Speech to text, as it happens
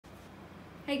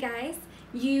Hi guys,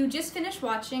 you just finished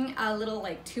watching a little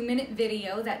 2-minute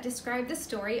video that described the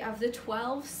story of the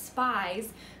 12 spies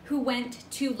who went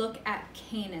to look at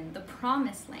Canaan, the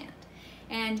promised land.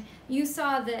 And you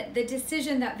saw that the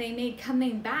decision that they made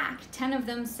coming back, 10 of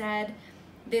them said,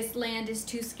 this land is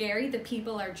too scary, the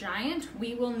people are giant,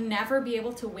 we will never be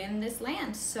able to win this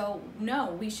land, so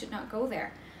no, we should not go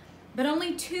there. But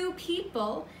only 2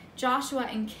 people, Joshua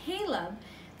and Caleb,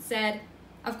 said,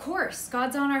 of course,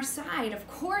 God's on our side. Of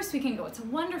course we can go. It's a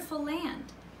wonderful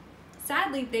land.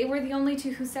 Sadly, they were the only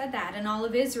 2 who said that, and all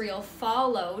of Israel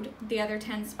followed the other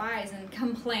 10 spies and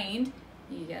complained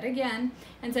yet again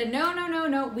and said, no, no, no,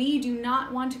 no, we do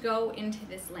not want to go into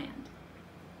this land.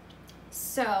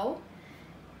 So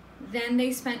then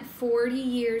they spent 40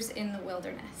 years in the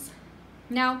wilderness.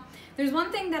 Now, there's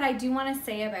one thing that I do want to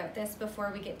say about this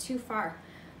before we get too far.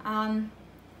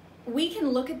 We can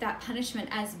look at that punishment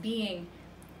as being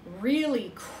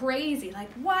really crazy.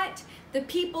 Like, what? The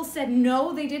people said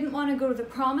no, they didn't want to go to the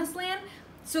promised land,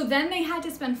 so then they had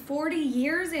to spend 40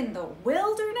 years in the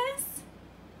wilderness?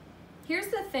 Here's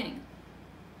the thing.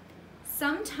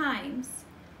 Sometimes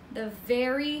the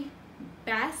very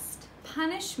best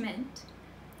punishment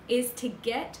is to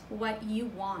get what you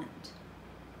want.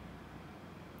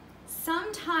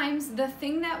 Sometimes the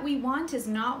thing that we want is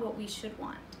not what we should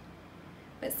want.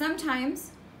 But sometimes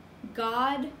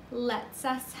God lets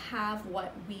us have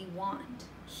what we want.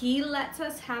 He lets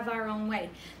us have our own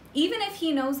way, even if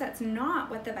he knows that's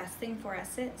not what the best thing for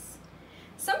us is.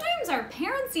 Sometimes our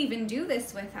parents even do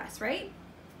this with us, right?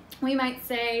 We might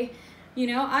say, you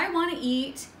know, I want to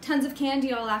eat tons of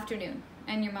candy all afternoon.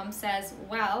 And your mom says,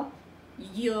 well,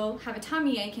 you'll have a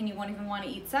tummy ache and you won't even want to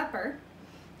eat supper.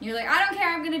 And you're like, I don't care,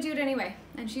 I'm going to do it anyway.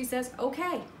 And she says,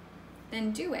 okay, then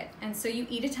do it. And so you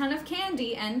eat a ton of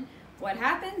candy, and what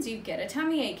happens? You get a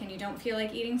tummy ache and you don't feel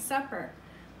like eating supper,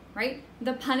 right?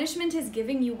 The punishment is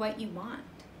giving you what you want.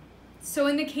 So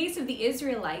in the case of the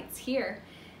Israelites here,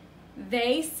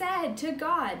 they said to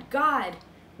God, God,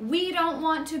 we don't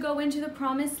want to go into the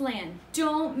promised land.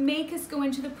 Don't make us go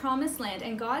into the promised land.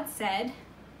 And God said,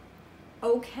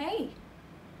 okay,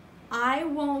 I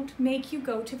won't make you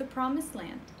go to the promised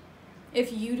land.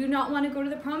 If you do not want to go to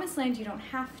the promised land, you don't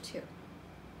have to.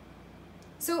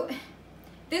 So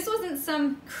this wasn't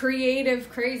some creative,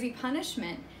 crazy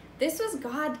punishment. This was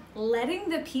God letting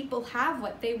the people have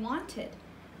what they wanted.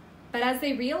 But as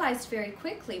they realized very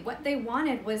quickly, what they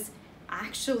wanted was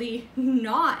actually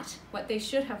not what they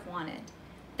should have wanted.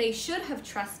 They should have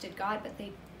trusted God, but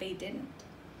they didn't.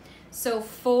 So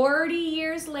 40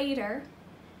 years later,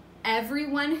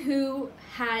 everyone who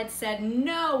had said,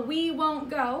 no, we won't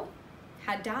go,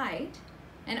 had died.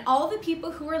 And all the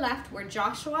people who were left were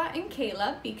Joshua and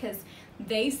Caleb, because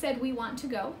they said we want to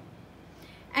go.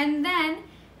 And then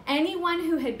anyone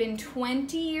who had been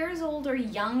 20 years old or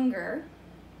younger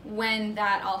when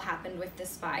that all happened with the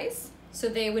spies, so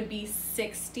they would be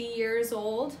 60 years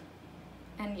old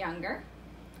and younger,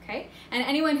 okay? And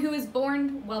anyone who was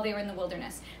born while they were in the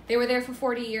wilderness. They were there for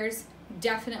 40 years.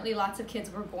 Definitely lots of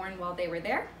kids were born while they were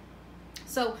there.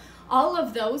 So all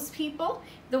of those people,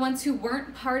 the ones who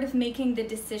weren't part of making the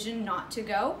decision not to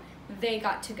go, they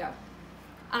got to go.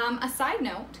 A side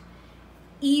note,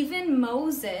 even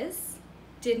Moses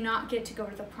did not get to go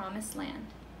to the promised land.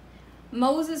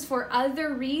 Moses, for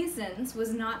other reasons,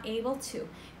 was not able to.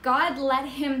 God let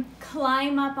him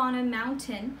climb up on a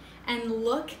mountain and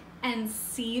look and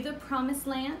see the promised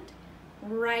land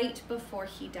right before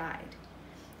he died.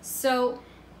 So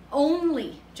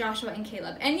only Joshua and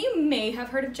Caleb, and you may have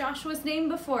heard of Joshua's name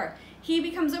before. He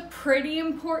becomes a pretty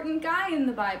important guy in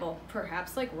the Bible,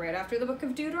 perhaps like right after the book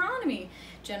of Deuteronomy.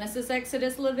 Genesis,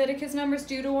 Exodus, Leviticus, Numbers,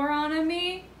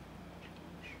 Deuteronomy.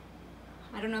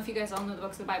 I don't know if you guys all know the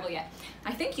books of the Bible yet.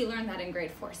 I think you learned that in grade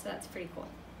 4, so that's pretty cool.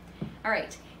 All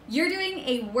right, you're doing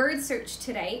a word search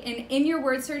today, and in your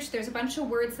word search, there's a bunch of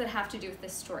words that have to do with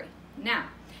this story. Now,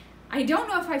 I don't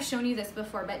know if I've shown you this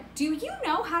before, but do you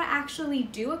know how to actually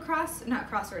do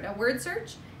a word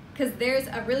search? Because there's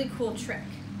a really cool trick.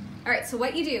 All right, so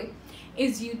what you do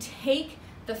is you take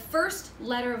the first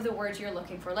letter of the word you're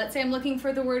looking for. Let's say I'm looking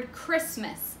for the word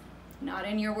Christmas, not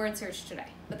in your word search today,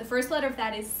 but the first letter of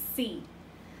that is C.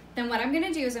 Then what I'm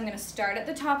gonna do is I'm gonna start at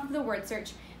the top of the word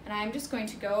search, and I'm just going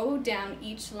to go down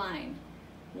each line,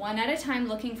 one at a time,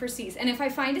 looking for C's. And if I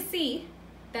find a C,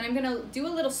 then I'm gonna do a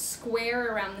little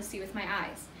square around the C with my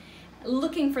eyes,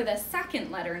 looking for the second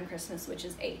letter in Christmas, which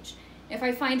is H. If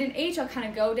I find an H, I'll kind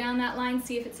of go down that line,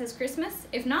 see if it says Christmas.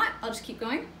 If not, I'll just keep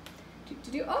going.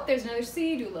 Oh, there's another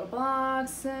C, do a little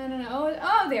box, and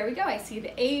oh, there we go. I see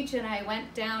the H, and I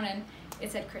went down and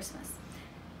it said Christmas.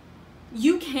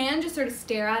 You can just sort of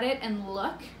stare at it and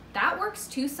look. That works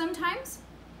too sometimes,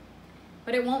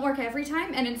 but it won't work every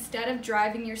time. And instead of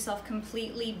driving yourself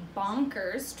completely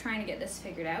bonkers trying to get this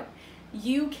figured out,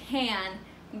 you can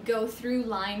go through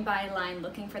line by line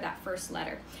looking for that first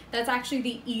letter. That's actually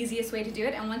the easiest way to do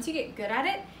it. And once you get good at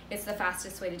it, it's the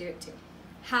fastest way to do it too.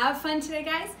 Have fun today,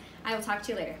 guys. I will talk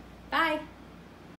to you later. Bye.